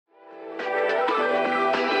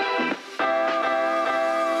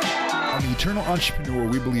Eternal Entrepreneur,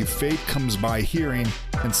 we believe faith comes by hearing,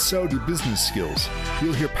 and so do business skills.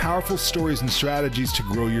 You'll hear powerful stories and strategies to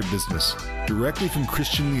grow your business, directly from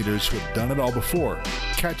Christian leaders who have done it all before.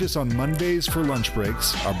 Catch us on Mondays for lunch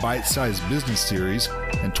breaks, our bite-sized business series,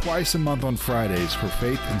 and twice a month on Fridays for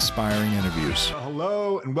faith-inspiring interviews.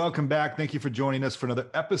 Hello, and welcome back. Thank you for joining us for another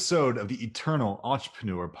episode of the Eternal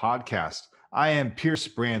Entrepreneur Podcast. I am Pierce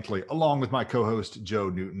Brantley, along with my co-host, Joe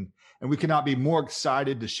Newton, and we cannot be more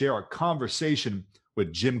excited to share our conversation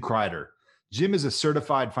with Jim Kreider. Jim is a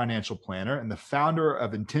certified financial planner and the founder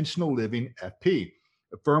of Intentional Living FP,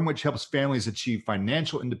 a firm which helps families achieve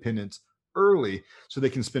financial independence early so they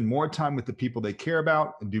can spend more time with the people they care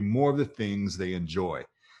about and do more of the things they enjoy.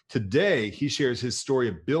 Today, he shares his story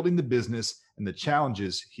of building the business and the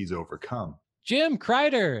challenges he's overcome. Jim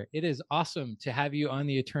Kreider, it is awesome to have you on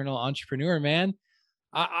the Eternal Entrepreneur, man.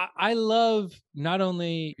 I love not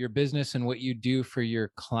only your business and what you do for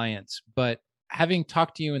your clients, but having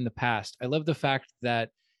talked to you in the past, I love the fact that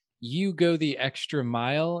you go the extra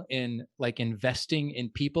mile in like investing in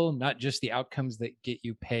people, not just the outcomes that get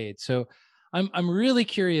you paid. So I'm really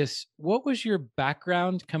curious, what was your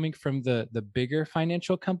background coming from the bigger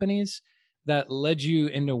financial companies that led you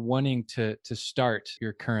into wanting to start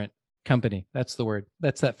your current company? That's the word.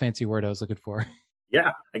 That's that fancy word I was looking for.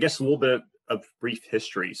 Yeah, I guess a little bit of brief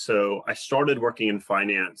history. So I started working in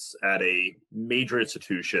finance at a major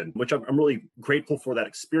institution, which I'm really grateful for that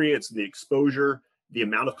experience, the exposure, the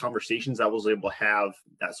amount of conversations I was able to have,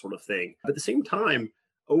 that sort of thing. But at the same time,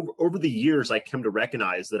 over the years, I came to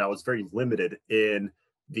recognize that I was very limited in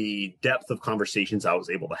the depth of conversations I was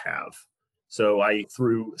able to have. So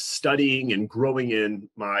through studying and growing in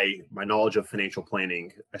my knowledge of financial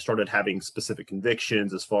planning, I started having specific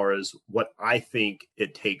convictions as far as what I think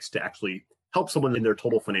it takes to actually help someone in their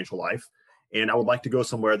total financial life. And I would like to go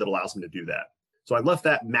somewhere that allows me to do that. So I left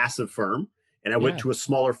that massive firm and I went to a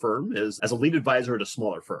smaller firm as a lead advisor at a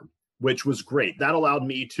smaller firm, which was great. That allowed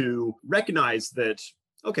me to recognize that,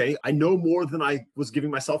 okay, I know more than I was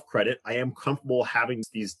giving myself credit. I am comfortable having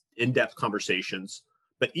these in-depth conversations.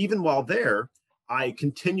 But even while there, I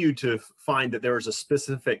continued to find that there was a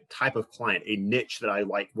specific type of client, a niche that I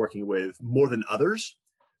like working with more than others.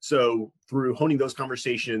 So through honing those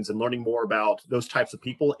conversations and learning more about those types of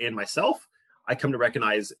people and myself, I come to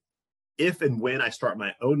recognize if and when I start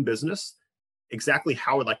my own business, exactly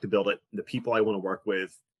how I'd like to build it, the people I want to work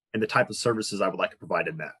with, and the type of services I would like to provide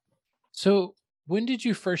in that. So when did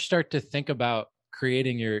you first start to think about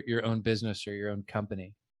creating your own business or your own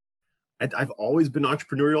company? I've always been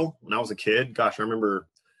entrepreneurial when I was a kid. Gosh, I remember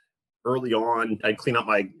early on, I'd clean up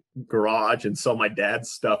my garage and sell my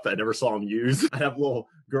dad's stuff that I never saw him use. I'd have little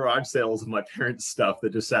garage sales of my parents' stuff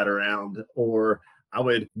that just sat around, or I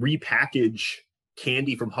would repackage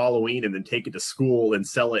candy from Halloween and then take it to school and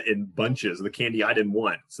sell it in bunches of the candy I didn't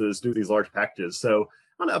want. So just do these large packages. So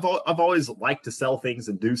I don't know, I've always liked to sell things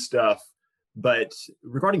and do stuff. But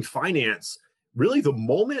regarding finance, really the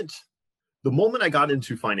moment I got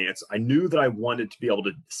into finance, I knew that I wanted to be able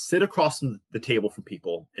to sit across the table from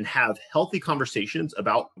people and have healthy conversations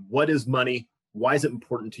about what is money, why is it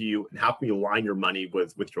important to you, and how can you align your money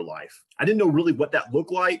with your life. I didn't know really what that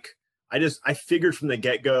looked like. I figured from the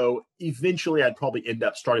get-go, eventually I'd probably end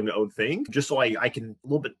up starting my own thing, just so I can a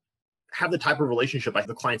little bit have the type of relationship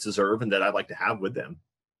the clients deserve and that I'd like to have with them.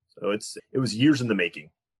 So it was years in the making.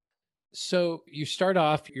 So you start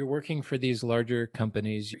off, you're working for these larger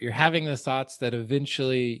companies. You're having the thoughts that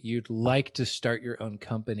eventually you'd like to start your own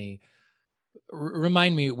company.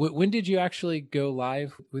 Remind me, when did you actually go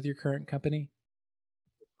live with your current company?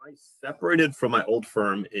 I separated from my old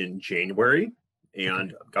firm in January.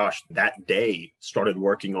 And gosh, that day started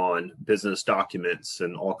working on business documents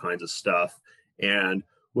and all kinds of stuff, and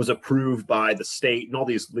was approved by the state and all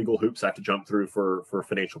these legal hoops I have to jump through for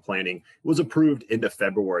financial planning. It was approved into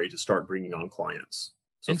February to start bringing on clients.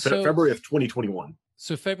 So February of 2021.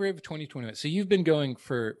 So February of 2021. So you've been going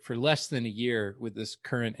for less than a year with this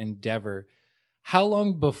current endeavor. How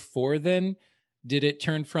long before then did it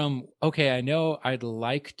turn from, okay, I know I'd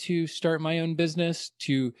like to start my own business,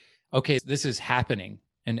 to, okay, this is happening?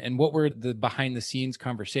 And what were the behind the scenes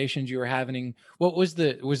conversations you were having? Was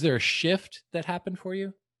there a shift that happened for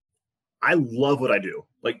you? I love what I do,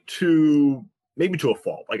 maybe to a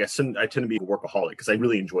fault. I tend to be a workaholic because I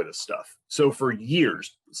really enjoy this stuff. So for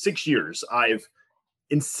years, 6 years, I've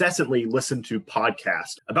incessantly listened to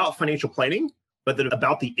podcasts about financial planning, but then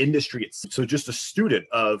about the industry itself. So just a student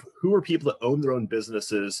of who are people that own their own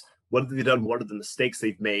businesses, what have they done, what are the mistakes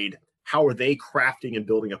they've made, how are they crafting and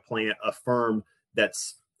building a firm that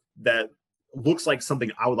looks like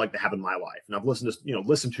something I would like to have in my life. And I've listened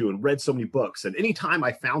to and read so many books. And anytime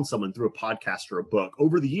I found someone through a podcast or a book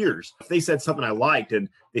over the years, if they said something I liked and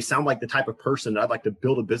they sound like the type of person that I'd like to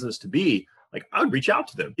build a business to be, like I would reach out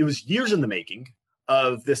to them. It was years in the making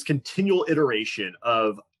of this continual iteration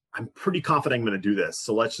of, I'm pretty confident I'm going to do this,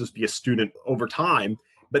 so let's just be a student over time.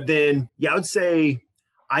 But then, I would say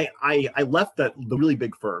I left the really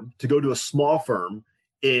big firm to go to a small firm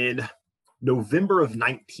in November of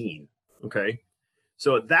 19. Okay.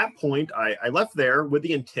 So at that point, I left there with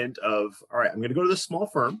the intent of, all right, I'm going to go to this small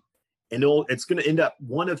firm, and it's going to end up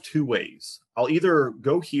one of two ways. I'll either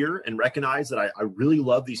go here and recognize that I really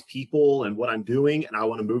love these people and what I'm doing, and I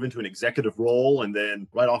want to move into an executive role and then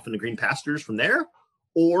right off into green pastures from there.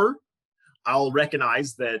 Or I'll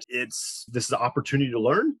recognize that this is an opportunity to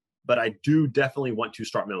learn, but I do definitely want to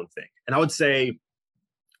start my own thing. And I would say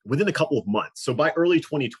within a couple of months, so by early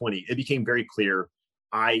 2020, it became very clear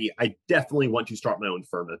I definitely want to start my own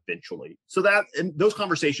firm eventually. So and those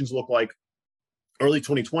conversations look like early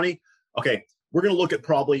 2020. Okay, we're going to look at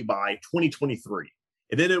probably by 2023.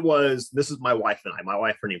 And then this is my wife and I. My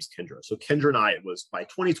wife, her name's Kendra. So Kendra and I, it was by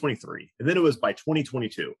 2023. And then it was by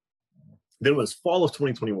 2022. Then it was fall of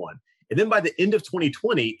 2021. And then by the end of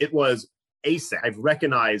 2020, it was ASAP. I've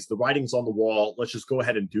recognized the writing's on the wall. Let's just go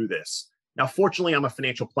ahead and do this. Now, fortunately, I'm a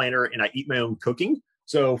financial planner and I eat my own cooking.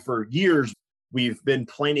 So for years, we've been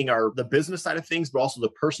planning the business side of things, but also the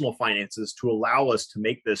personal finances to allow us to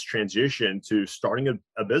make this transition to starting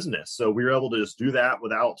a business. So we were able to just do that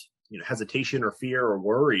without hesitation or fear or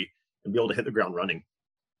worry and be able to hit the ground running.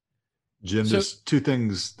 Jim, there's two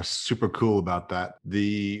things super cool about that.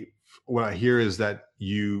 What I hear is that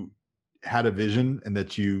you had a vision and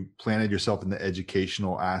that you planted yourself in the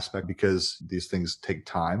educational aspect because these things take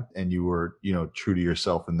time, and you were, true to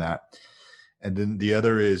yourself in that. And then the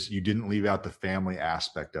other is you didn't leave out the family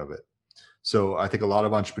aspect of it. So I think a lot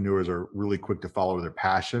of entrepreneurs are really quick to follow their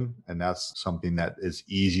passion, and that's something that is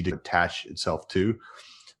easy to attach itself to.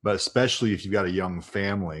 But especially if you've got a young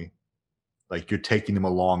family, like you're taking them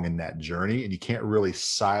along in that journey, and you can't really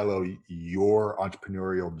silo your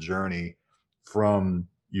entrepreneurial journey from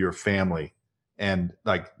your family. And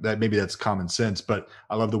like that, maybe that's common sense, but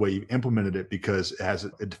I love the way you implemented it because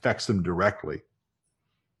it affects them directly.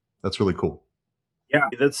 That's really cool. Yeah,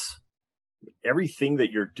 that's everything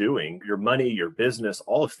that you're doing, your money, your business,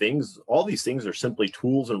 all these things are simply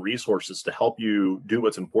tools and resources to help you do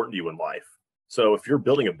what's important to you in life. So if you're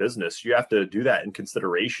building a business, you have to do that in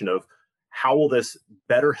consideration of how will this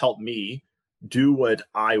better help me do what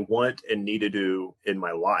I want and need to do in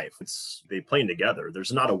my life. They play together.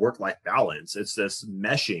 There's not a work-life balance. It's this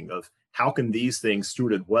meshing of how can these things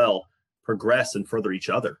stewarded well progress and further each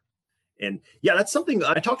other. And yeah, that's something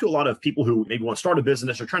I talk to a lot of people who maybe want to start a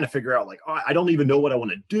business or trying to figure out like, oh, I don't even know what I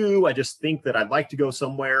want to do. I just think that I'd like to go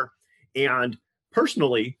somewhere. And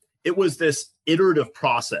personally, it was this iterative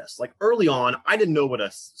process. Like early on, I didn't know what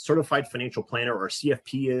a certified financial planner or a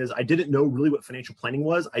CFP is. I didn't know really what financial planning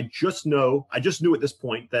was. I just knew at this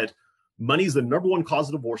point that money is the number one cause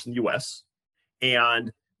of divorce in the US,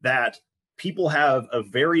 and that people have a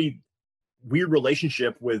very weird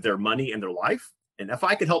relationship with their money and their life. And if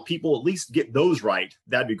I could help people at least get those right,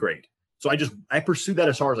 that'd be great. So I pursued that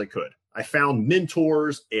as hard as I could. I found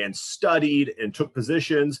mentors and studied and took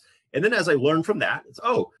positions. And then as I learned from that,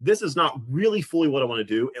 this is not really fully what I want to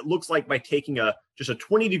do. It looks like by taking just a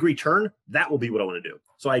 20-degree turn, that will be what I want to do.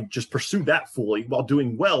 So I just pursued that fully while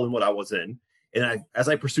doing well in what I was in. And as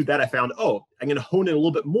I pursued that, I found, I'm going to hone in a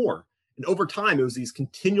little bit more. And over time, it was these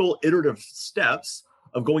continual iterative steps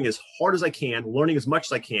of going as hard as I can, learning as much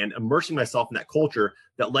as I can, immersing myself in that culture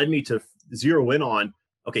that led me to zero in on,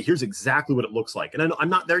 okay, here's exactly what it looks like. And I'm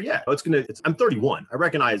not there yet. I'm 31. I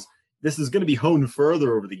recognize this is going to be honed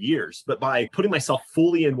further over the years, but by putting myself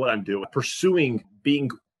fully in what I'm doing, pursuing being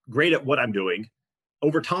great at what I'm doing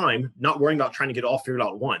over time, not worrying about trying to get it all figured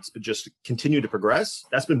out at once, but just continue to progress.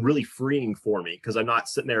 That's been really freeing for me because I'm not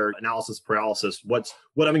sitting there analysis paralysis. What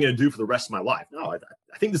am I going to do for the rest of my life? No,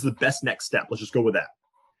 I think this is the best next step. Let's just go with that.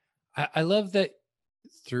 I love that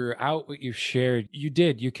throughout what you've shared,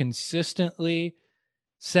 you consistently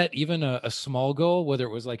set even a small goal, whether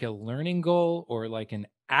it was like a learning goal or like an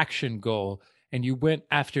action goal, and you went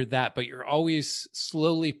after that, but you're always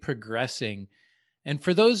slowly progressing. And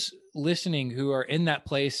for those listening who are in that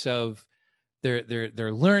place of they're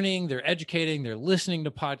learning, they're educating, they're listening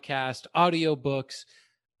to podcasts, audiobooks,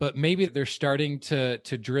 but maybe they're starting to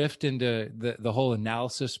drift into the whole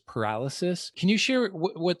analysis paralysis. Can you share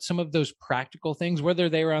what some of those practical things, whether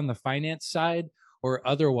they were on the finance side or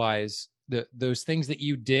otherwise, those things that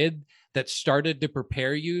you did that started to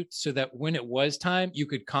prepare you so that when it was time, you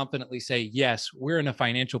could confidently say, yes, we're in a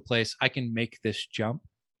financial place. I can make this jump?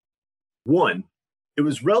 One, it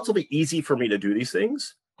was relatively easy for me to do these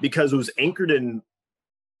things because it was anchored in,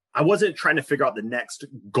 I wasn't trying to figure out the next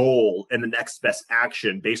goal and the next best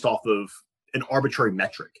action based off of an arbitrary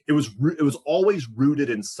metric. It was always rooted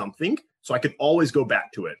in something, so I could always go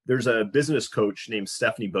back to it. There's a business coach named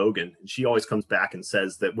Stephanie Bogan, and she always comes back and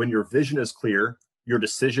says that when your vision is clear, your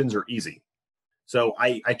decisions are easy. So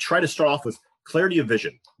I try to start off with clarity of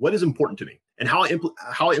vision. What is important to me? And how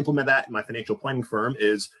I implement that in my financial planning firm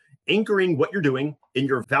is anchoring what you're doing in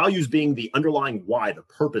your values being the underlying why, the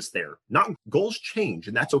purpose there. Not goals change,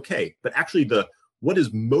 and that's okay, but actually what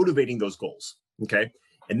is motivating those goals, okay?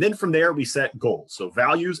 And then from there, we set goals. So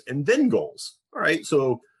values and then goals. All right.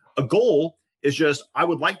 So a goal is just, I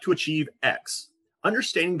would like to achieve X.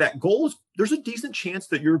 Understanding that goals, there's a decent chance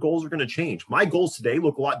that your goals are going to change. My goals today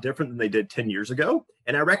look a lot different than they did 10 years ago.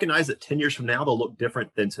 And I recognize that 10 years from now, they'll look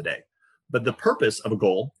different than today. But the purpose of a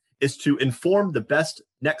goal is to inform the best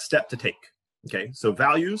next step to take. Okay. So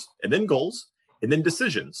values and then goals and then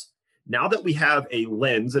decisions. Now that we have a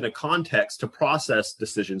lens and a context to process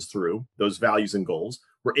decisions through those values and goals,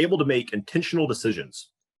 we're able to make intentional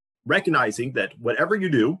decisions, recognizing that whatever you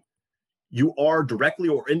do, you are directly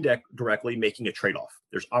or indirectly making a trade-off.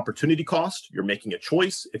 There's opportunity cost. You're making a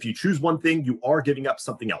choice. If you choose one thing, you are giving up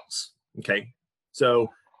something else. Okay.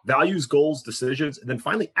 So values, goals, decisions, and then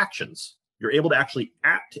finally actions. You're able to actually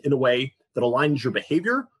act in a way that aligns your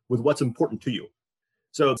behavior with what's important to you.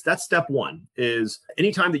 So that's step one, is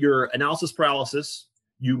anytime that you're analysis paralysis,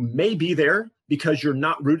 you may be there because you're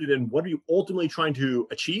not rooted in what are you ultimately trying to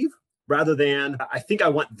achieve rather than, I think I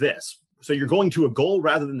want this. So you're going to a goal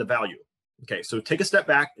rather than the value. Okay, so take a step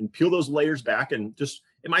back and peel those layers back and just,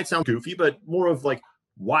 it might sound goofy, but more of like,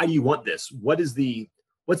 why do you want this? What's the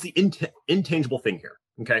intangible thing here?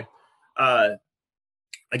 Okay.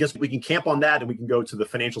 I guess we can camp on that and we can go to the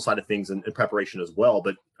financial side of things in preparation as well.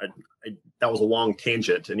 But that was a long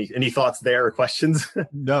tangent. Any thoughts there or questions?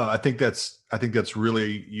 No, I think that's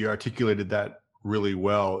really, you articulated that really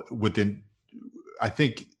well. I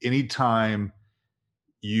think anytime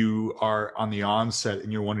you are on the onset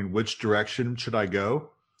and you're wondering which direction should I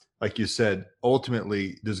go, like you said,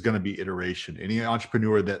 ultimately there's going to be iteration. Any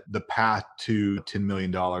entrepreneur that the path to $10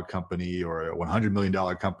 million company or a $100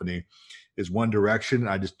 million company is one direction.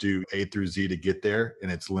 I just do A through Z to get there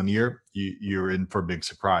and it's linear. You're in for a big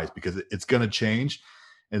surprise because it's going to change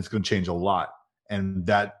and it's going to change a lot. And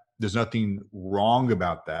that there's nothing wrong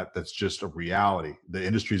about that. That's just a reality. The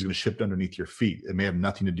industry is going to shift underneath your feet. It may have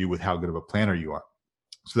nothing to do with how good of a planner you are.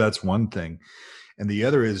 So that's one thing. And the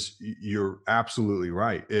other is you're absolutely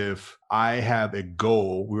right. If I have a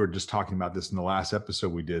goal, we were just talking about this in the last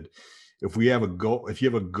episode we did. If you have a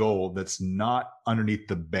goal that's not underneath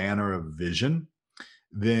the banner of vision,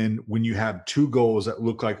 then when you have two goals that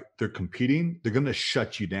look like they're competing, they're going to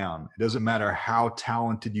shut you down. It doesn't matter how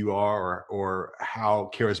talented you are or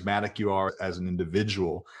how charismatic you are as an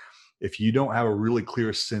individual. If you don't have a really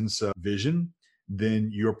clear sense of vision,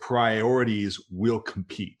 then your priorities will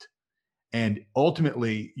compete. And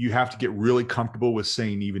ultimately, you have to get really comfortable with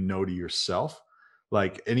saying even no to yourself.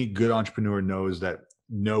 Like any good entrepreneur knows that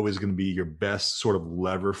no is going to be your best sort of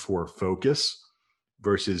lever for focus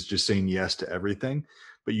versus just saying yes to everything.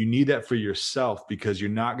 But you need that for yourself because you're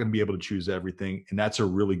not going to be able to choose everything. And that's a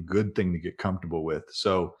really good thing to get comfortable with.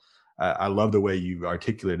 So I love the way you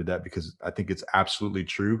articulated that because I think it's absolutely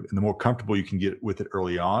true. And the more comfortable you can get with it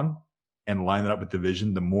early on and line it up with the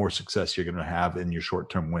vision, the more success you're going to have in your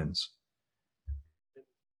short-term wins.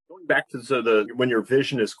 Going back to when your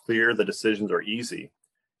vision is clear, the decisions are easy.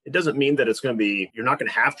 It doesn't mean that you're not going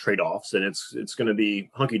to have trade-offs and it's going to be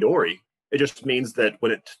hunky-dory. It just means that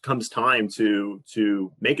when it comes time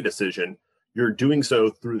to make a decision, you're doing so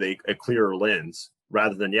through a clearer lens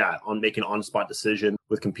rather than, on making an on-spot decision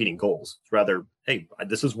with competing goals. It's rather, hey,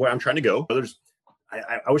 this is where I'm trying to go.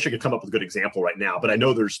 I wish I could come up with a good example right now, but I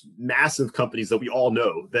know there's massive companies that we all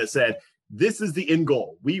know that said, this is the end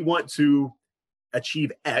goal. We want to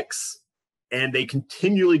achieve X. And they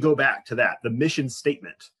continually go back to that, the mission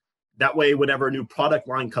statement. That way, whenever a new product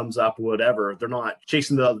line comes up or whatever, they're not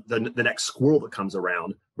chasing the next squirrel that comes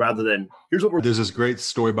around rather than here's what we're. There's this great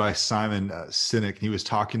story by Simon Sinek. He was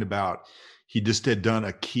talking about, he just had done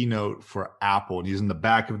a keynote for Apple and he's in the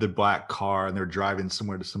back of the black car and they're driving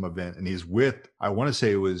somewhere to some event. And he's with, I want to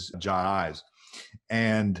say it was John Ives.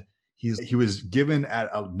 And he was given at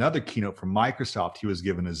another keynote from Microsoft, he was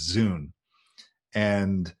given a Zune.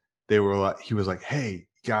 And he was like, hey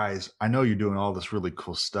guys, I know you're doing all this really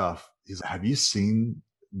cool stuff. He's like, have you seen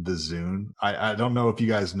the Zune. I don't know if you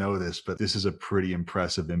guys know this, but this is a pretty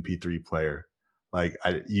impressive MP3 player. Like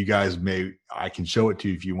you guys I can show it to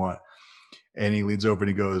you if you want. And he leans over and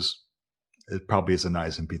he goes, it probably is a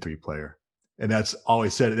nice MP3 player. And that's all he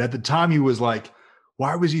said. And at the time he was like,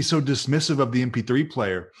 why was he so dismissive of the MP3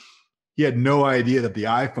 player? He had no idea that the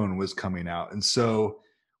iPhone was coming out. And so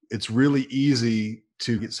it's really easy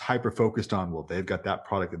to get hyper focused on, well, they've got that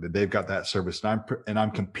product, they've got that service, and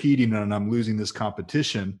I'm competing and I'm losing this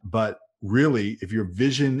competition. But really, if your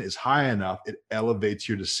vision is high enough, it elevates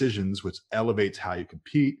your decisions, which elevates how you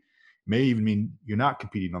compete. May even mean you're not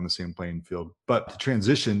competing on the same playing field. But to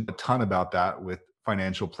transition a ton about that with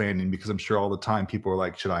financial planning, because I'm sure all the time people are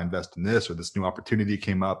like, should I invest in this, or this new opportunity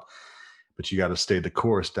came up? But you got to stay the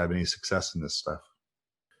course to have any success in this stuff.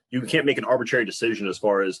 You can't make an arbitrary decision as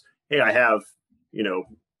far as, hey, I have,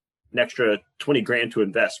 an extra 20 grand to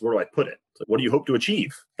invest. Where do I put it? So what do you hope to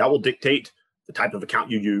achieve? That will dictate the type of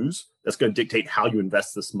account you use. That's going to dictate how you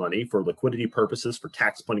invest this money for liquidity purposes, for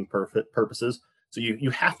tax planning purposes. So you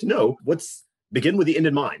have to know begin with the end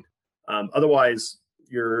in mind. Otherwise,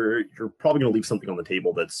 you're probably going to leave something on the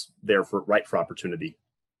table that's there for opportunity.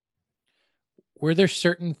 Were there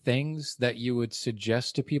certain things that you would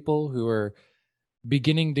suggest to people who are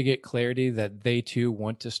beginning to get clarity that they too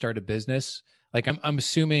want to start a business? Like I'm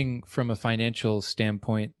assuming from a financial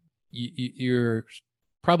standpoint, you're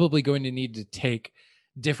probably going to need to take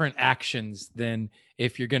different actions than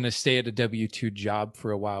if you're going to stay at a W-2 job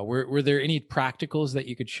for a while. Were there any practicals that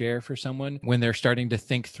you could share for someone when they're starting to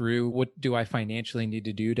think through, what do I financially need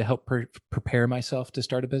to do to help prepare myself to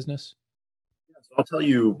start a business? So I'll tell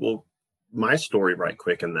you, my story right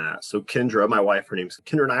quick in that. So Kendra, my wife, her name's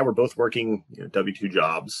Kendra, and I were both working W-2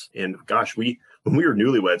 jobs. And gosh, when we were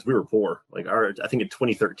newlyweds, we were poor. Like I think in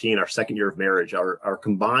 2013, our second year of marriage, our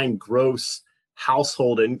combined gross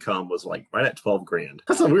household income was like right at 12 grand.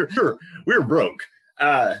 So we were broke.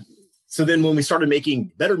 So then when we started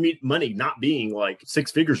making better money, not being like six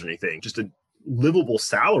figures or anything, just a livable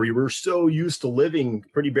salary, we were so used to living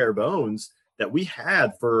pretty bare bones that we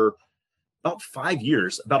had for about 5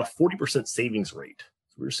 years, about a 40% savings rate.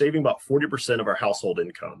 So we were saving about 40% of our household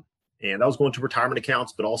income. And that was going to retirement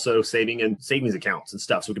accounts, but also saving in savings accounts and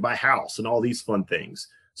stuff. So we could buy a house and all these fun things.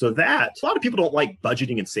 So that a lot of people don't like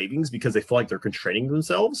budgeting and savings because they feel like they're constraining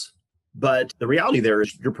themselves. But the reality there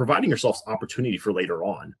is you're providing yourself opportunity for later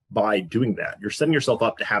on by doing that. You're setting yourself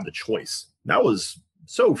up to have the choice. That was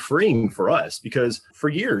so freeing for us because for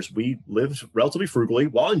years we lived relatively frugally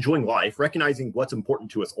while enjoying life, recognizing what's important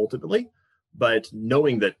to us ultimately, but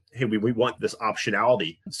knowing that, hey, we want this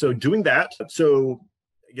optionality. So doing that. So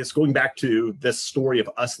I guess going back to this story of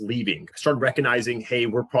us leaving, started recognizing, hey,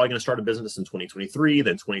 we're probably going to start a business in 2023,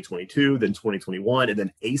 then 2022, then 2021, and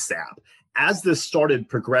then ASAP. As this started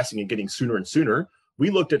progressing and getting sooner and sooner, we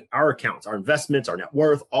looked at our accounts, our investments, our net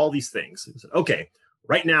worth, all these things. We said, okay,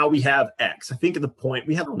 right now we have X. I think at the point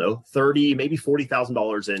we had, $30,000, maybe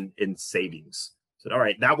 $40,000 in savings. So, all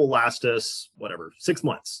right, that will last us, 6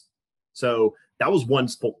 months. So that was one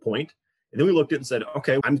point. And then we looked at it and said,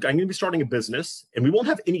 okay, I'm going to be starting a business and we won't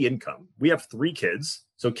have any income. We have 3 kids.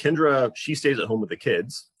 So Kendra, she stays at home with the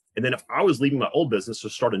kids. And then if I was leaving my old business to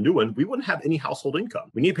start a new one, we wouldn't have any household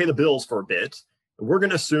income. We need to pay the bills for a bit. And we're going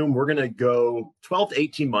to assume we're going to go 12 to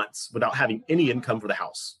 18 months without having any income for the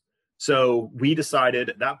house. So we decided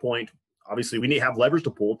at that point, obviously we need to have leverage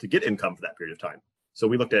to pull to get income for that period of time. So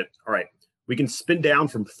we looked at, all right, we can spin down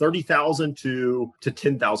from $30,000 to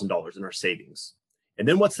 $10,000 in our savings. And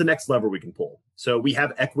then what's the next lever we can pull? So we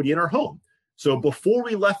have equity in our home. So before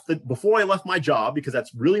I left my job, because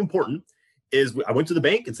that's really important, I went to the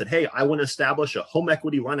bank and said, hey, I want to establish a home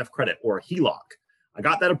equity line of credit or a HELOC. I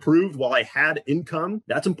got that approved while I had income.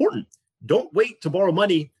 That's important. Don't wait to borrow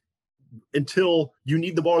money until you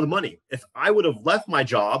need to borrow the money. If I would have left my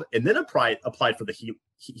job and then applied for the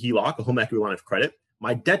HELOC, a home equity line of credit,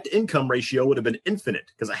 my debt to income ratio would have been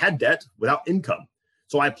infinite because I had debt without income.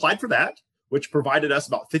 So I applied for that, which provided us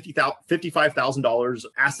about $55,000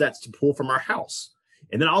 assets to pull from our house.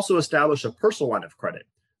 And then also established a personal line of credit.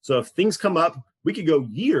 So if things come up, we could go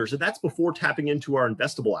years, and that's before tapping into our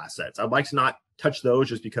investable assets. I'd like to not touch those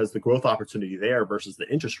just because the growth opportunity there versus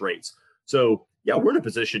the interest rates. So yeah, we're in a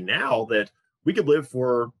position now that we could live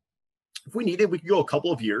for, if we needed, we could go a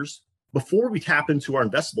couple of years before we tap into our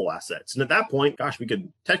investable assets. And at that point, gosh, we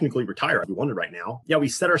could technically retire if we wanted right now. Yeah, we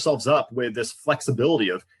set ourselves up with this flexibility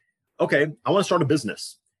of, okay, I want to start a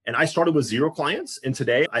business. And I started with 0 clients. And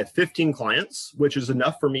today I have 15 clients, which is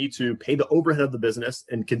enough for me to pay the overhead of the business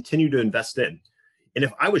and continue to invest in. And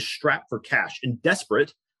if I was strapped for cash and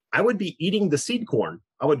desperate, I would be eating the seed corn.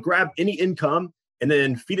 I would grab any income and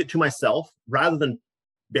then feed it to myself rather than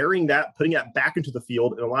burying that, putting that back into the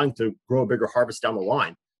field and allowing to grow a bigger harvest down the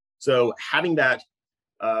line. So having that,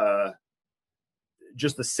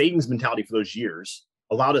 just the savings mentality for those years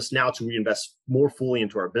allowed us now to reinvest more fully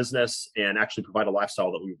into our business and actually provide a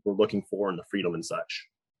lifestyle that we were looking for and the freedom and such.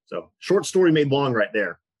 So short story made long right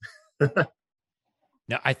there.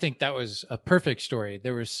 Now, I think that was a perfect story.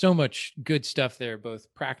 There was so much good stuff there,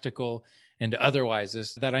 both practical and otherwise,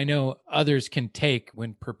 that I know others can take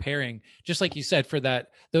when preparing, just like you said, for that,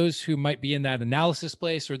 those who might be in that analysis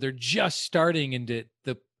place, or they're just starting into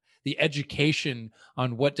the education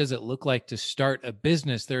on what does it look like to start a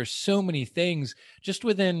business. There are so many things just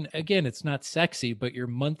within, again, it's not sexy, but your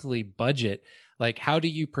monthly budget. Like, how do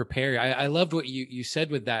you prepare? I loved what you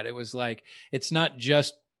said with that. It was like, it's not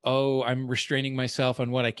just, oh, I'm restraining myself on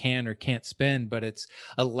what I can or can't spend, but it's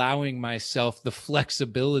allowing myself the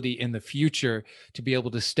flexibility in the future to be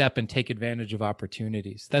able to step and take advantage of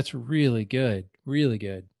opportunities. That's really good. Really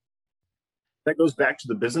good. That goes back to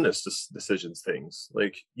the business decisions things.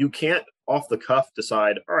 Like, you can't off the cuff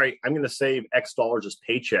decide, all right, I'm going to save X dollars as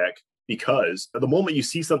paycheck, because the moment you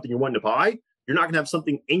see something you're wanting to buy, you're not going to have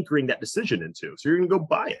something anchoring that decision into. So you're going to go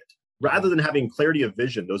buy it. Rather than having clarity of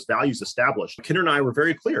vision, those values established, Ken and I were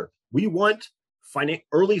very clear. We want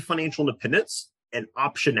early financial independence and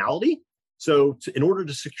optionality. So in order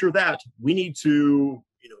to secure that, we need to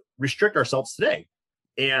restrict ourselves today.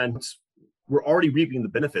 And we're already reaping the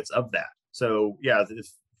benefits of that. So yeah,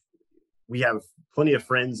 we have plenty of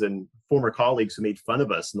friends and former colleagues who made fun of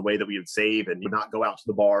us in the way that we would save and not go out to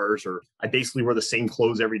the bars, or I basically wear the same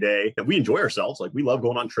clothes every day. And we enjoy ourselves. Like, we love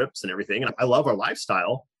going on trips and everything. And I love our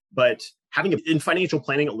lifestyle. But in financial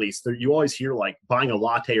planning, at least, you always hear like buying a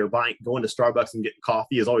latte or going to Starbucks and getting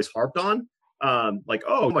coffee is always harped on. Like,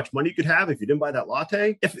 oh, how much money you could have if you didn't buy that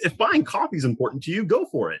latte. If buying coffee is important to you, go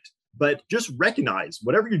for it. But just recognize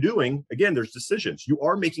whatever you're doing, again, there's decisions. You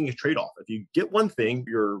are making a trade-off. If you get one thing,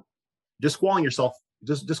 you're disqualifying yourself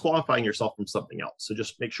from something else. So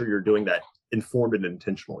just make sure you're doing that informed and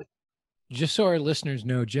intentionally. Just so our listeners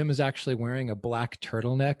know, Jim is actually wearing a black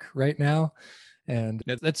turtleneck right now. And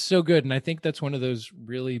that's so good. And I think that's one of those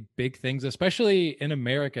really big things, especially in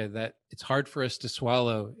America, that it's hard for us to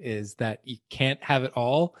swallow, is that you can't have it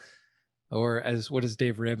all. Or what does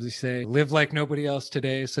Dave Ramsey say? Live like nobody else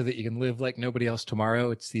today so that you can live like nobody else tomorrow.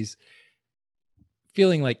 It's these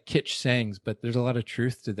feeling like kitsch sayings, but there's a lot of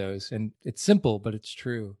truth to those. And it's simple, but it's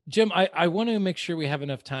true. Jim, I want to make sure we have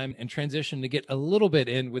enough time and transition to get a little bit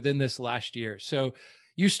in within this last year. So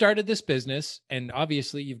you started this business, and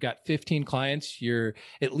obviously you've got 15 clients. You're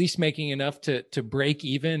at least making enough to break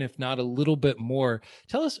even, if not a little bit more.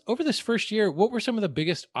 Tell us, over this first year, what were some of the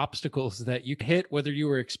biggest obstacles that you hit, whether you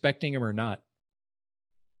were expecting them or not?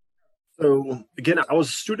 So again, I was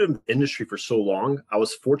a student of the industry for so long. I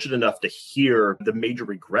was fortunate enough to hear the major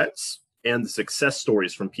regrets and the success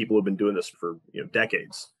stories from people who've been doing this for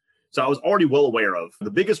decades. So I was already well aware of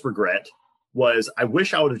the biggest regret was, I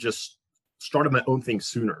wish I would have just started my own thing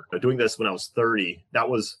sooner. Doing this when I was 30,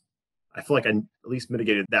 I feel like I at least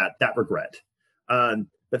mitigated that regret.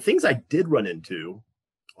 But things I did run into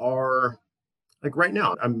are, like, right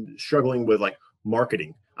now, I'm struggling with like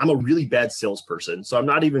marketing. I'm a really bad salesperson, so I'm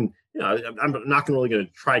not even, I'm not really going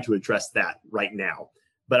to try to address that right now.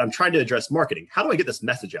 But I'm trying to address marketing. How do I get this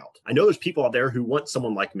message out? I know there's people out there who want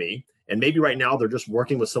someone like me, and maybe right now they're just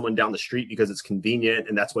working with someone down the street because it's convenient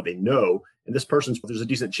and that's what they know. And there's a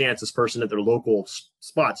decent chance this person at their local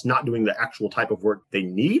spot's not doing the actual type of work they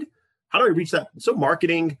need. How do I reach that? So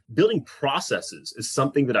marketing, building processes is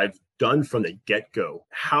something that I've done from the get-go.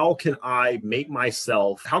 How can I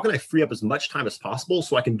free up as much time as possible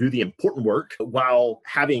so I can do the important work while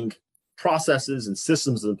having processes and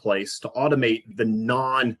systems in place to automate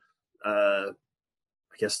the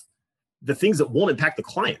the things that won't impact the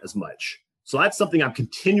client as much. So that's something I'm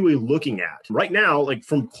continually looking at right now. Like,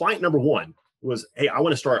 from client number one was, hey, I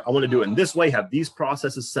want to do it in this way, have these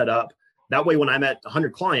processes set up. That way, when I'm at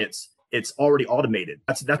 100 clients, it's already automated.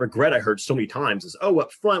 That's that regret I heard so many times is, oh,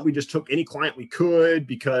 up front, we just took any client we could,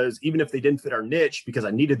 because even if they didn't fit our niche, because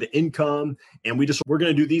I needed the income, and we're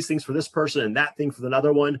going to do these things for this person and that thing for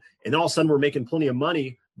another one. And all of a sudden we're making plenty of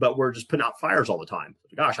money, but we're just putting out fires all the time.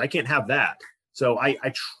 Gosh, I can't have that. So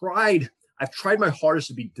I've tried my hardest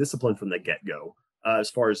to be disciplined from the get-go, as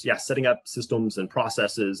far as setting up systems and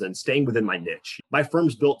processes and staying within my niche. My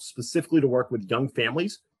firm's built specifically to work with young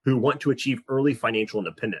families who want to achieve early financial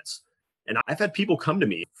independence. And I've had people come to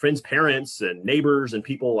me, friends, parents, and neighbors, and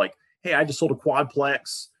people like, hey, I just sold a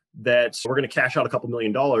quadplex that we're going to cash out a couple $1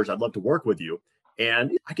 million. I'd love to work with you.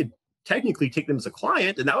 And I could technically take them as a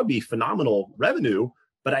client, and that would be phenomenal revenue.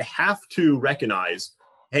 But I have to recognize,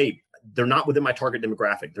 hey, they're not within my target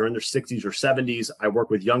demographic. They're in their 60s or 70s. I work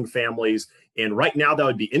with young families. And right now that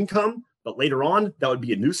would be income, but later on, that would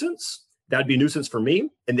be a nuisance. That would be a nuisance for me.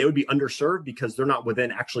 And they would be underserved because they're not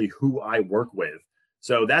within actually who I work with.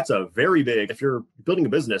 So that's a very big, if you're building a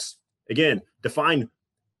business, again, define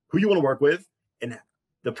who you want to work with and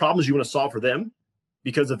the problems you want to solve for them,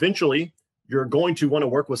 because eventually you're going to want to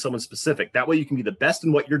work with someone specific. That way you can be the best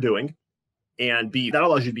in what you're doing and that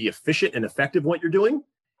allows you to be efficient and effective in what you're doing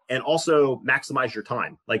and also maximize your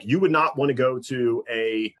time. Like you would not want to go to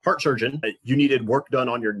a heart surgeon. You needed work done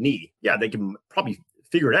on your knee. Yeah, they can probably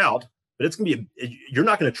figure it out, but it's going to be, you're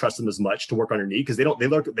not going to trust them as much to work on your knee because they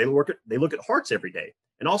look at hearts every day.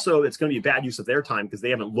 And also it's going to be a bad use of their time because they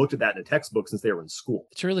haven't looked at that in a textbook since they were in school.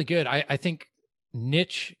 It's really good. I think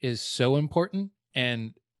niche is so important.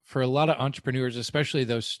 And for a lot of entrepreneurs, especially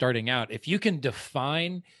those starting out, if you can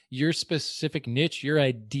define your specific niche, your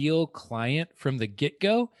ideal client from the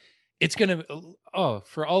get-go, it's going to,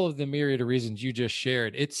 for all of the myriad of reasons you just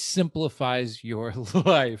shared, it simplifies your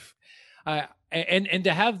life. And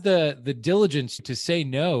to have the diligence to say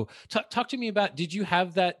no. Talk to me about, did you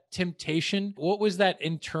have that temptation? What was that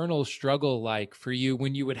internal struggle like for you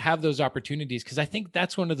when you would have those opportunities? Because I think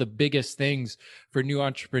that's one of the biggest things for new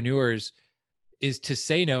entrepreneurs is to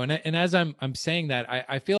say no. And as I'm saying that,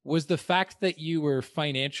 I feel, was the fact that you were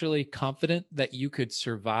financially confident that you could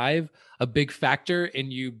survive a big factor in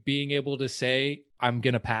you being able to say, I'm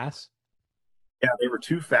going to pass? Yeah, there were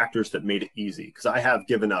two factors that made it easy because I have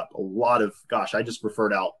given up a lot of, I just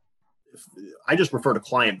referred a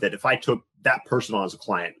client that if I took that person on as a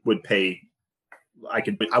client would pay,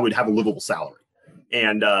 I would have a livable salary.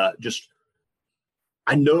 And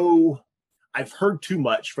I know I've heard too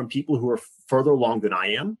much from people who are further along than I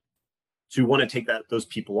am to want to take those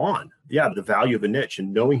people on. Yeah, the value of a niche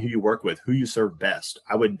and knowing who you work with, who you serve best.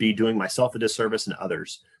 I would be doing myself a disservice and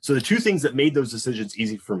others. So the two things that made those decisions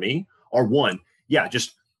easy for me are one,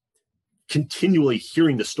 just continually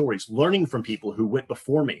hearing the stories, learning from people who went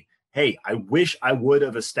before me. Hey, I wish I would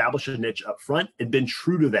have established a niche up front and been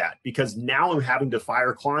true to that because now I'm having to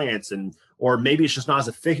fire clients or maybe it's just not as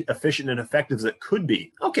efficient and effective as it could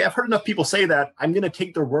be. Okay, I've heard enough people say that. I'm going to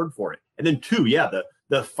take their word for it. And then two,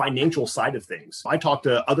 the financial side of things. I talk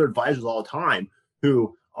to other advisors all the time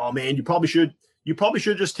who, oh man, you probably should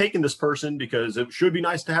have just taken this person because it should be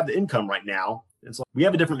nice to have the income right now. And so we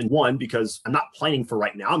have a different one because I'm not planning for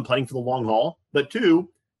right now. I'm planning for the long haul. But two,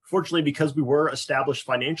 fortunately, because we were established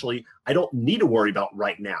financially, I don't need to worry about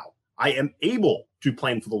right now. I am able to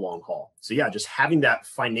plan for the long haul. So just having that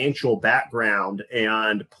financial background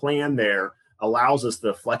and plan there allows us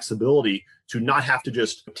the flexibility to not have to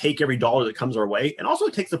just take every dollar that comes our way. And also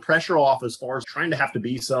it takes the pressure off as far as trying to have to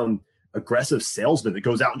be some aggressive salesman that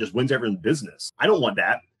goes out and just wins everyone's business. I don't want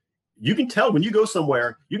that. You can tell when you go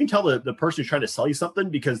somewhere, you can tell the person who's trying to sell you something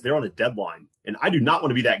because they're on a deadline. And I do not want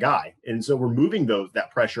to be that guy. And so removing that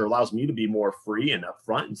pressure allows me to be more free and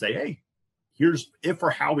upfront and say, hey, here's if or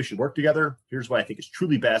how we should work together. Here's what I think is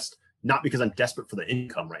truly best, not because I'm desperate for the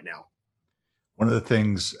income right now. One of the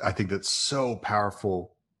things I think that's so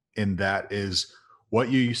powerful in that is what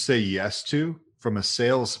you say yes to from a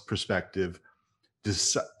sales perspective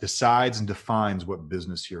decides and defines what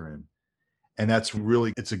business you're in. And that's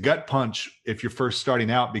really, it's a gut punch if you're first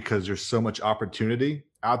starting out because there's so much opportunity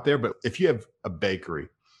out there. But if you have a bakery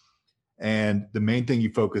and the main thing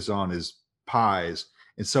you focus on is pies,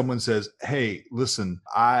 and someone says, hey, listen,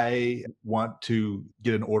 I want to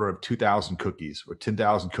get an order of 2,000 cookies or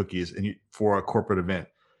 10,000 cookies for a corporate event.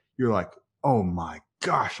 You're like, oh my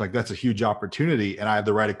gosh, like that's a huge opportunity and I have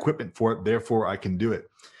the right equipment for it. Therefore I can do it.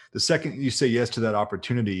 The second you say yes to that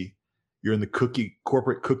opportunity, you're in the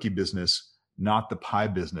corporate cookie business, not the pie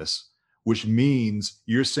business, which means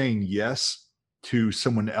you're saying yes to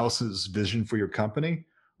someone else's vision for your company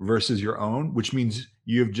versus your own, which means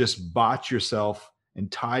you've just bought yourself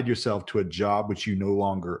and tied yourself to a job which you no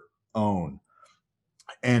longer own.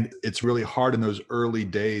 And it's really hard in those early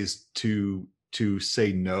days to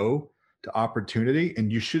say no to opportunity.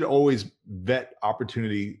 And you should always vet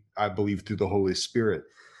opportunity, I believe, through the Holy Spirit.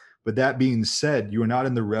 But that being said, you are not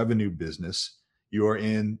in the revenue business. You are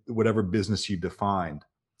in whatever business you defined.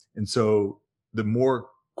 And so the more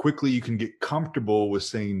quickly you can get comfortable with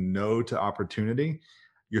saying no to opportunity,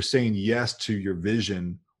 you're saying yes to your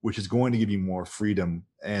vision, which is going to give you more freedom.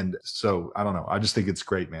 And so, I don't know. I just think it's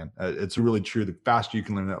great, man. It's really true. The faster you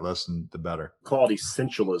can learn that lesson, the better. Called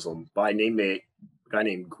Essentialism by a guy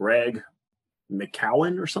named Greg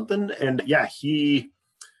McKeown or something. And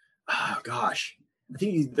I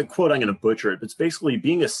think the quote, I'm going to butcher it, but it's basically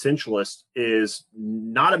being essentialist is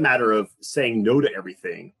not a matter of saying no to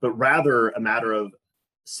everything, but rather a matter of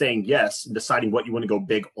saying yes and deciding what you want to go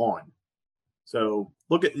big on. So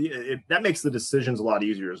look at it, that makes the decisions a lot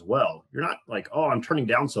easier as well. You're not like, oh, I'm turning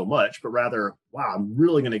down so much, but rather, wow, I'm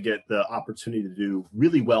really going to get the opportunity to do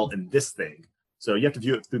really well in this thing. So you have to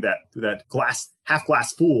view it through that half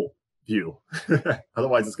glass full view.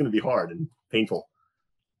 Otherwise, it's going to be hard and painful.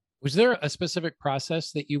 Was there a specific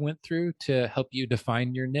process that you went through to help you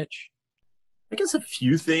define your niche? I guess a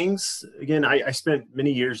few things. Again, I spent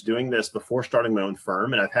many years doing this before starting my own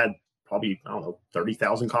firm, and I've had probably,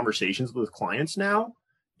 30,000 conversations with clients now.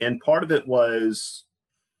 And part of it was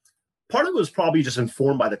probably just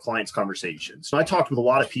informed by the client's conversations. So I talked with a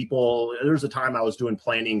lot of people. There was a time I was doing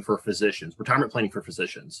planning for physicians, retirement planning for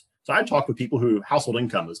physicians. So I talked with people who household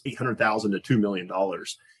income is $800,000 to $2 million.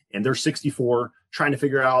 And they're 64, trying to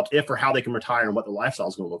figure out if or how they can retire and what their lifestyle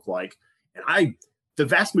is going to look like. And the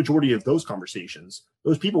vast majority of those conversations,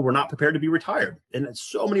 those people were not prepared to be retired. And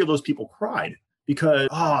so many of those people cried because,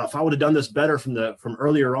 if I would have done this better from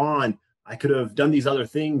earlier on, I could have done these other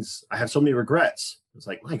things. I have so many regrets. It's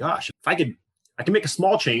like, my gosh, if I can make a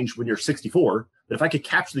small change when you're 64, but if I could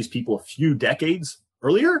capture these people a few decades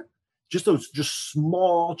earlier, just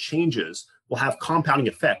small changes will have compounding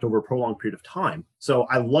effect over a prolonged period of time. So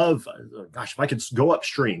I love, if I could go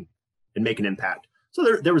upstream and make an impact.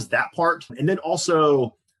 So there was that part. And then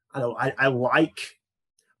also, I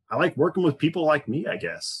like working with people like me, I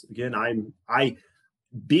guess. Again,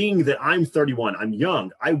 being that I'm 31, I'm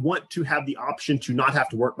young, I want to have the option to not have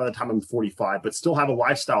to work by the time I'm 45, but still have a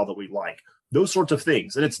lifestyle that we like. Those sorts of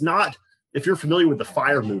things. And it's not, if you're familiar with the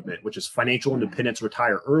FIRE movement, which is financial independence,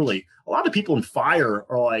 retire early, a lot of people in FIRE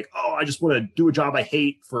are like, I just want to do a job I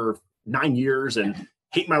hate for 9 years and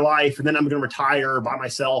hate my life. And then I'm going to retire by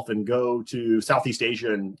myself and go to Southeast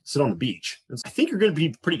Asia and sit on the beach. And I think you're going to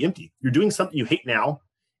be pretty empty. You're doing something you hate now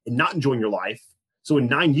and not enjoying your life. So in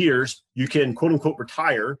 9 years, you can quote unquote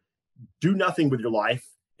retire, do nothing with your life,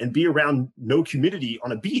 and be around no community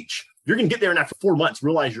on a beach. You're going to get there and after 4 months,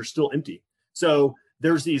 realize you're still empty. So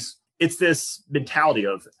it's this mentality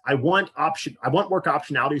of I want work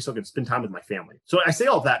optionality so I can spend time with my family. So I say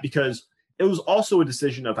all of that because it was also a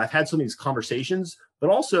decision of I've had some of these conversations,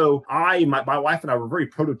 but also my wife and I were very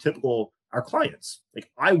prototypical our clients. Like,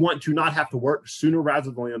 I want to not have to work sooner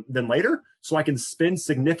rather than later so I can spend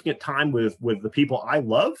significant time with the people I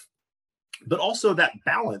love, but also that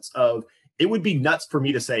balance of it would be nuts for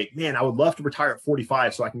me to say, man, I would love to retire at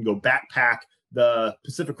 45 so I can go backpack the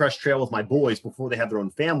Pacific Crest Trail with my boys before they have their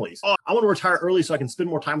own families. I want to retire early so I can spend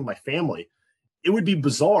more time with my family. It would be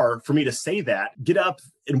bizarre for me to say that, get up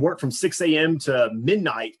and work from 6 a.m. to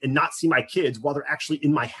midnight and not see my kids while they're actually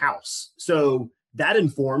in my house. So that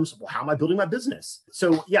informs, well, how am I building my business?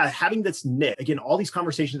 So yeah, having this niche, again, all these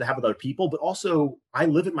conversations I have with other people, but also I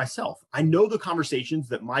live it myself. I know the conversations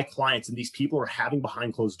that my clients and these people are having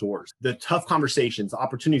behind closed doors, the tough conversations, the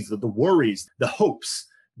opportunities, the worries, the hopes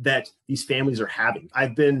that these families are having.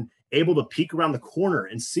 I've been able to peek around the corner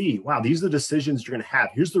and see, wow, these are the decisions you're going to have.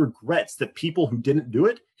 Here's the regrets that people who didn't do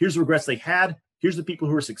it. Here's the regrets they had. Here's the people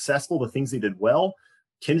who are successful, the things they did well.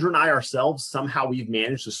 Kendra and I ourselves, somehow we've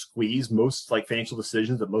managed to squeeze most financial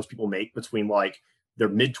decisions that most people make between their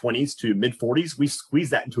mid-20s to mid-40s. We've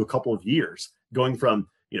squeezed that into a couple of years, going from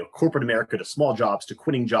corporate America to small jobs to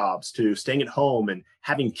quitting jobs to staying at home and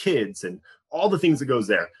having kids and all the things that goes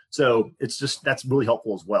there. So that's really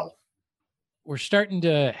helpful as well. We're starting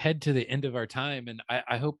to head to the end of our time, and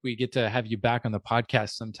I hope we get to have you back on the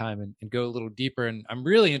podcast sometime and go a little deeper. And I'm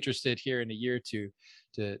really interested here in a year or two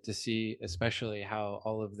to see especially how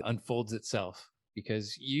all of it unfolds itself,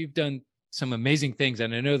 because you've done some amazing things.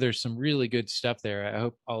 And I know there's some really good stuff there. I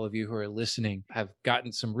hope all of you who are listening have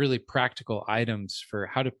gotten some really practical items for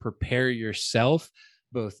how to prepare yourself,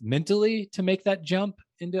 both mentally to make that jump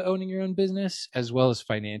into owning your own business, as well as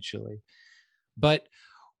financially. But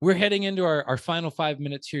we're heading into our final 5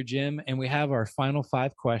 minutes here, Jim, and we have our final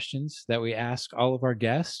 5 questions that we ask all of our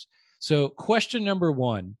guests. So question number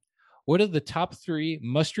 1, what are the top 3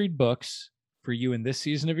 must-read books for you in this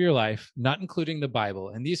season of your life, not including the Bible?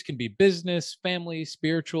 And these can be business, family,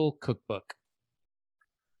 spiritual, cookbook.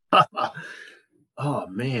 Oh,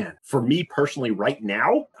 man. For me personally right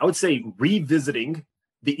now, I would say revisiting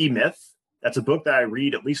The E-Myth. That's a book that I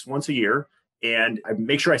read at least once a year. And I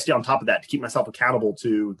make sure I stay on top of that to keep myself accountable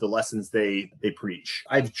to the lessons they preach.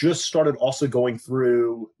 I've just started also going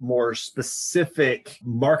through more specific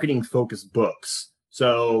marketing focused books.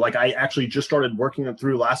 So I actually just started working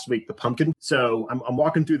through last week, The Pumpkin. So I'm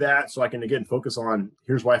walking through that so I can, again, focus on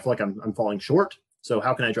here's why I feel like I'm falling short. So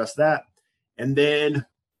how can I address that? And then,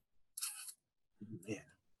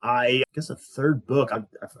 I guess a third book. I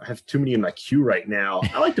have too many in my queue right now.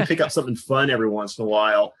 I like to pick up something fun every once in a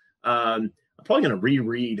while. I'm probably going to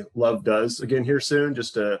reread Love Does again here soon,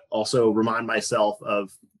 just to also remind myself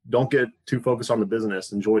of don't get too focused on the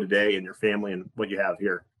business. Enjoy today and your family and what you have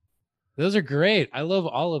here. Those are great. I love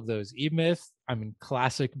all of those. E-Myth, I mean,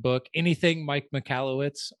 classic book. Anything Mike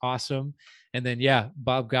Michalowicz, awesome. And then, yeah,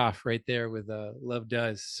 Bob Goff right there with Love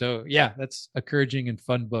Does. So, yeah, that's encouraging and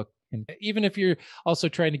fun book. And even if you're also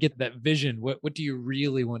trying to get that vision, what do you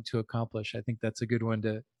really want to accomplish? I think that's a good one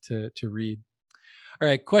to read. All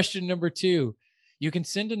right, question number 2. You can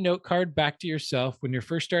send a note card back to yourself when you're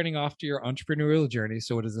first starting off to your entrepreneurial journey.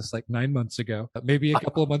 So what is this, like 9 months ago, maybe a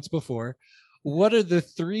couple of months before? What are the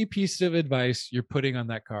 3 pieces of advice you're putting on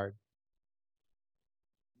that card?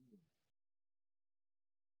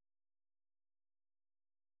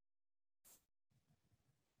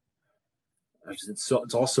 It's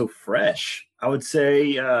all so fresh. I would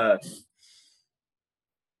say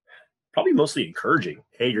probably mostly encouraging.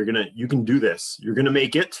 Hey, you can do this. You're gonna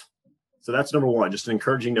make it. So that's number 1, just an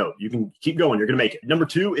encouraging note. You can keep going. You're gonna make it. Number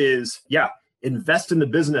 2 is invest in the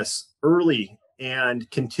business early and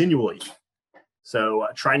continually. So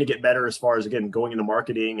trying to get better as far as, again, going into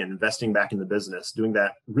marketing and investing back in the business, doing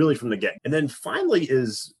that really from the get. And then finally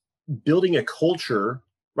is building a culture.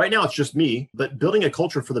 Right now, it's just me, but building a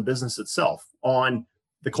culture for the business itself on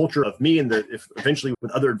the culture of me and eventually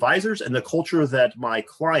with other advisors and the culture that my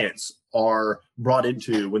clients are brought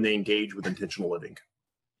into when they engage with intentional living.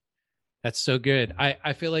 That's so good.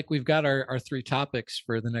 I feel like we've got our 3 topics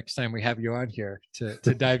for the next time we have you on here to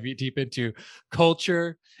dive deep into: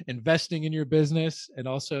 culture, investing in your business, and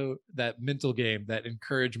also that mental game, that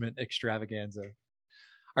encouragement extravaganza.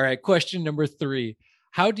 All right, question number 3.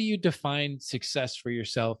 How do you define success for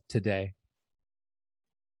yourself today?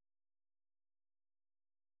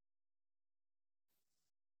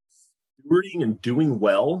 Stewarding and doing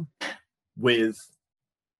well with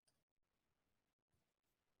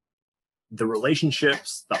the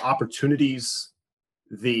relationships, the opportunities,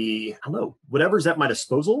 whatever's at my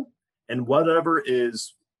disposal and whatever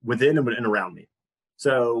is within and around me.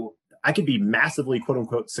 So I could be massively, quote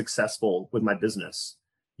unquote, successful with my business.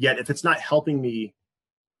 Yet if it's not helping me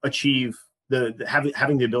achieve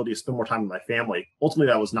having the ability to spend more time with my family,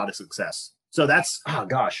 ultimately that was not a success. So that's,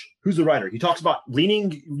 who's the writer? He talks about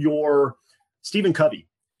Stephen Covey.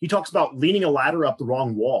 He talks about leaning a ladder up the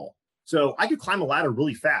wrong wall. So I could climb a ladder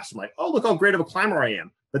really fast. I'm like, oh, look how great of a climber I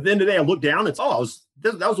am. But then today I look down, that was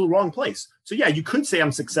the wrong place. So yeah, you could say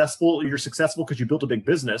I'm successful. You're successful because you built a big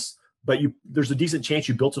business, but there's a decent chance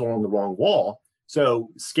you built it along the wrong wall. So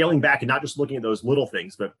scaling back and not just looking at those little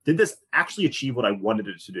things, but did this actually achieve what I wanted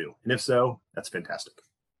it to do? And if so, that's fantastic.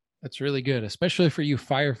 That's really good, especially for you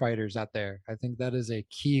firefighters out there. I think that is a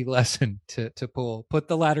key lesson to pull. Put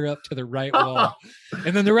the ladder up to the right wall.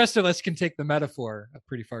 And then the rest of us can take the metaphor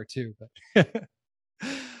pretty far too. But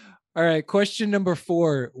all right, question number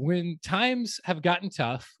 4. When times have gotten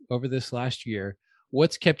tough over this last year,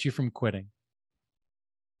 what's kept you from quitting?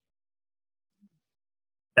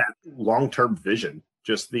 That long-term vision,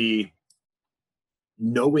 just the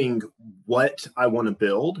knowing what I want to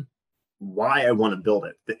build, why I want to build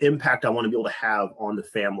it, the impact I want to be able to have on the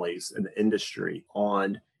families and the industry,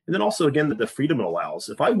 and then also, again, the freedom it allows.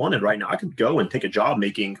 If I wanted right now, I could go and take a job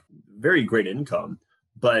making very great income,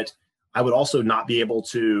 but I would also not be able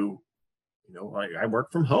to, I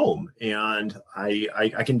work from home and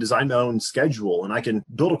I can design my own schedule and I can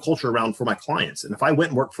build a culture around for my clients. And if I went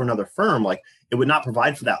and worked for another firm, it would not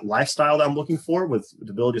provide for that lifestyle that I'm looking for with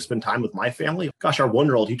the ability to spend time with my family. Gosh, our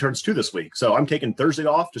 1-year-old, he turns 2 this week. So I'm taking Thursday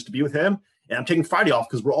off just to be with him. And I'm taking Friday off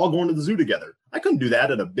because we're all going to the zoo together. I couldn't do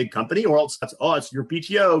that at a big company, or else it's your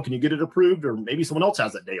PTO. Can you get it approved? Or maybe someone else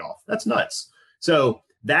has that day off. That's nuts. So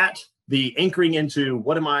the anchoring into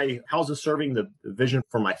how's this serving the vision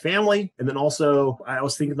for my family? And then also, I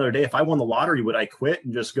was thinking the other day, if I won the lottery, would I quit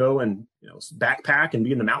and just go and backpack and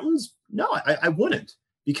be in the mountains? No, I wouldn't,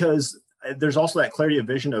 because there's also that clarity of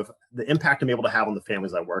vision of the impact I'm able to have on the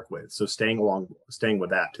families I work with. So staying with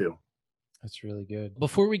that too. That's really good.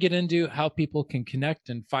 Before we get into how people can connect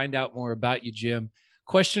and find out more about you, Jim,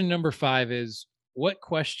 question number 5 is, what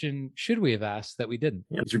question should we have asked that we didn't?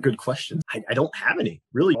 Yeah, those are good questions. I don't have any.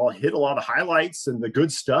 Really, I'll hit a lot of highlights and the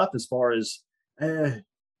good stuff as far as,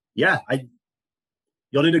 y'all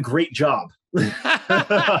did a great job.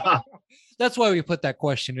 That's why we put that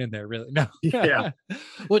question in there, really. No. Yeah.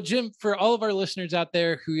 Well, Jim, for all of our listeners out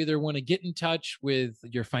there who either want to get in touch with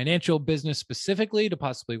your financial business specifically to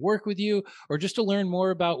possibly work with you, or just to learn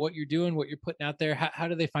more about what you're doing, what you're putting out there, how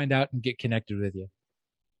do they find out and get connected with you?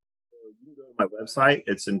 You can go to my website.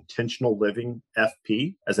 It's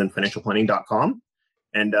intentionallivingfp, as in financialplanning.com.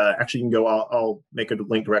 And actually, you can go, I'll make a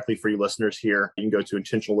link directly for you listeners here. You can go to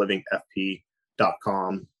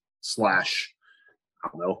intentionallivingfp.com/ I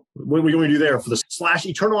don't know. What are we going to do there for the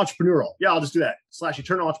 /eternal entrepreneurial? Yeah, I'll just do that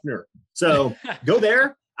 /eternal entrepreneur. So go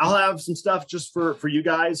there. I'll have some stuff just for you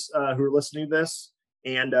guys who are listening to this.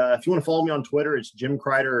 And if you want to follow me on Twitter, it's Jim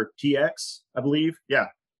Kreider TX, I believe. Yeah,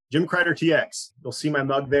 Jim Kreider TX. You'll see my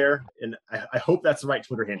mug there. And I hope that's the right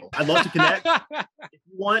Twitter handle. I'd love to connect. If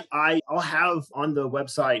you want, I'll have on the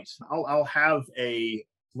website, I'll have a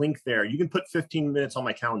link there. You can put 15 minutes on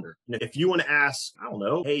my calendar. And if you want to ask, I don't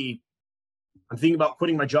know, hey, I'm thinking about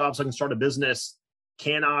quitting my job so I can start a business.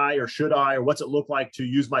 Can I or should I, or what's it look like to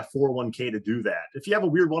use my 401k to do that? If you have a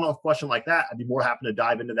weird one-off question like that, I'd be more happy to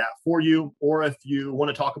dive into that for you. Or if you want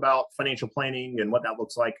to talk about financial planning and what that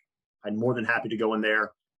looks like, I'm more than happy to go in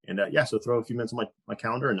there. And so throw a few minutes on my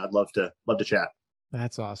calendar, and I'd love to chat.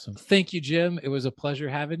 That's awesome. Thank you, Jim. It was a pleasure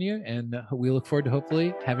having you, and we look forward to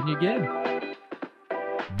hopefully having you again.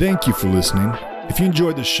 Thank you for listening. If you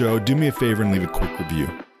enjoyed the show, do me a favor and leave a quick review.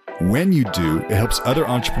 When you do, it helps other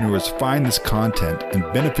entrepreneurs find this content and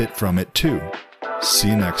benefit from it too. See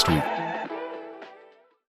you next week.